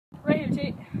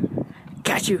rotate.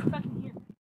 Got you. Fucking here.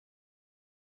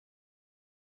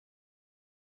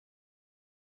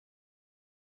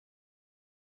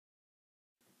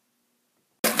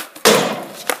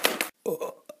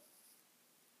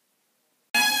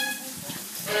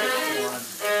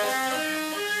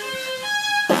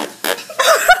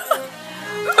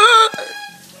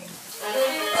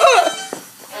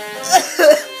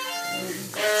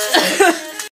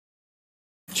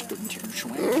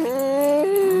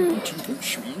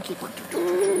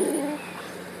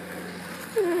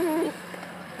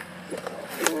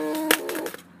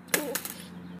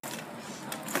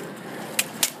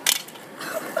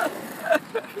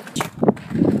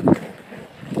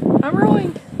 I'm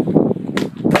rolling.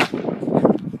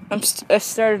 I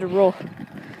started to roll. That's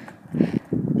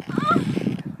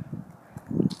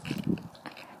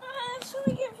what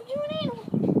I get for doing animal.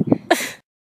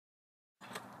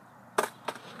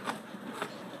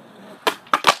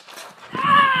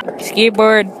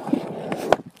 Skateboard.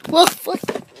 Well, fuck.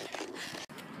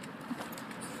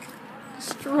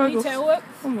 Struggle.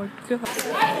 Oh my god.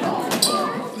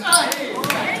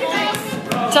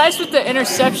 Ties with the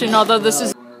interception, although this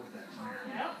is.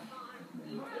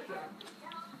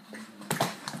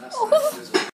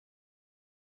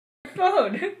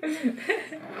 Phone.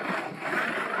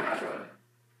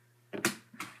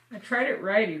 I tried it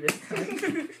righty this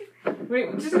time.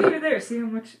 Wait, just leave it there. See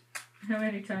how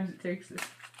many times it takes this.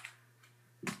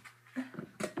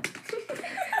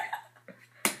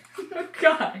 Oh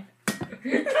god.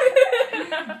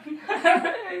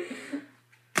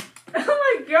 Oh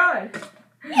my god.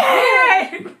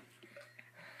 Yay!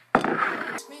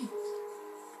 It's me.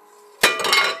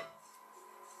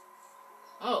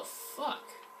 Oh, fuck.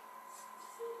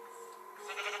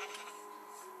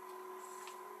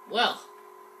 Well,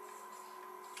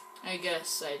 I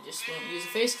guess I just won't use a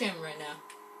face cam right now.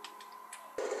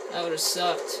 That would have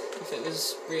sucked if it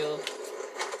was real.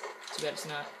 Too bad it's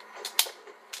not.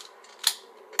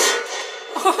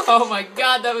 Oh my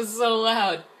god, that was so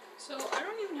loud. So, I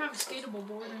don't even have a skatable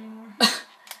board anymore.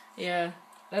 Yeah,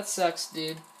 that sucks,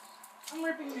 dude. I'm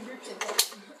ripping the grip tape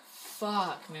off.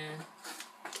 Fuck, man.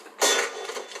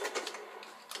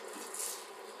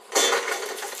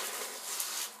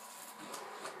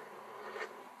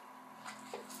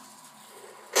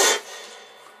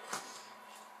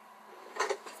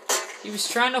 He was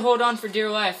trying to hold on for dear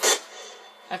life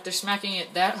after smacking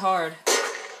it that hard,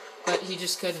 but he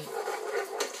just couldn't.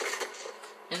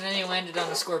 And then he landed on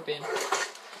the scorpion.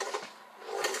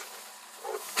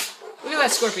 Look at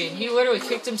that scorpion. He literally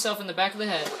kicked himself in the back of the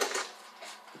head.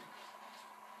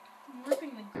 I'm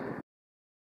ripping the...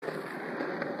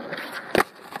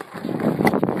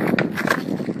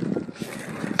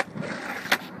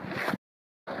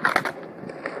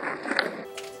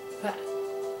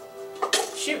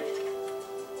 Shoot.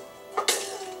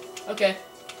 Okay.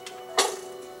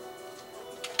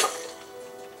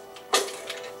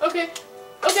 Okay.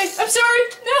 Okay, I'm sorry.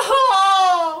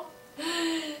 No!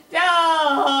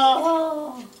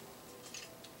 No!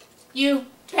 You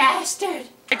bastard!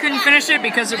 I couldn't finish it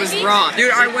because it was raw.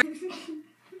 Dude, I went.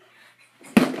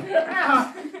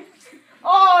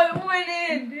 Oh, it went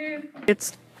in, dude.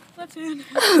 It's... That's in.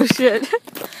 Oh, shit.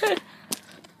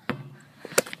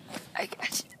 I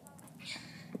got you.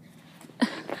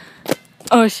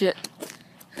 Oh, shit.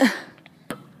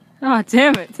 Oh,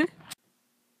 damn it.